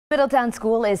Middletown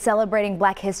School is celebrating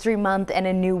Black History Month in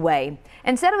a new way.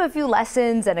 Instead of a few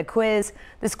lessons and a quiz,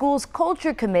 the school's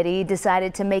culture committee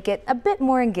decided to make it a bit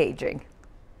more engaging.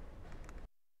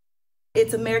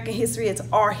 It's American history, it's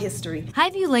our history.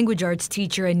 Highview Language Arts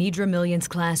teacher Anidra Million's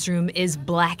classroom is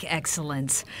Black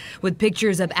excellence, with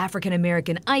pictures of African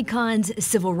American icons,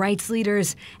 civil rights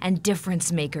leaders, and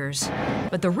difference makers.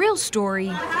 But the real story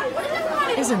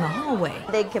is in the hallway.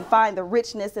 They can find the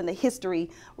richness and the history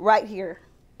right here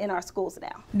in our schools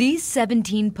now. These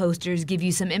 17 posters give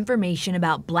you some information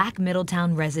about Black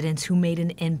Middletown residents who made an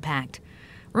impact.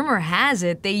 Rumor has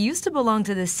it they used to belong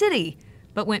to the city,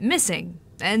 but went missing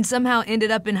and somehow ended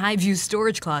up in Highview's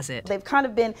storage closet. They've kind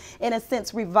of been, in a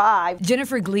sense, revived.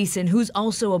 Jennifer Gleason, who's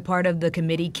also a part of the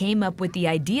committee, came up with the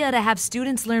idea to have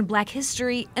students learn Black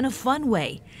history in a fun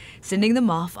way, sending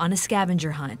them off on a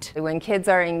scavenger hunt. When kids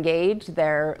are engaged,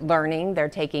 they're learning, they're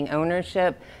taking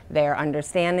ownership, they're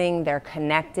understanding, they're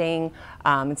connecting.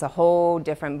 It's a whole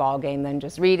different ballgame than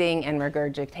just reading and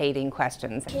regurgitating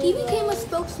questions. He became a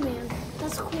spokesman.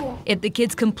 That's cool. If the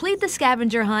kids complete the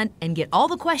scavenger hunt and get all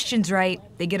the questions right,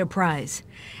 they get a prize.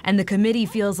 And the committee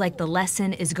feels like the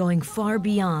lesson is going far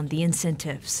beyond the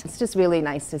incentives. It's just really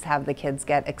nice to have the kids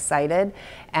get excited,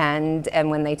 and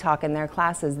when they talk in their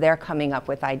classes, they're coming up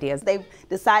with ideas. They've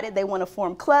decided they want to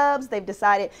form clubs. They've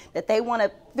decided that they want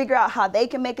to figure out how they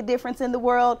can make a difference in the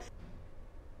world.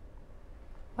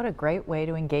 What a great way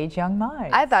to engage young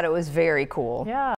minds. I thought it was very cool. Yeah.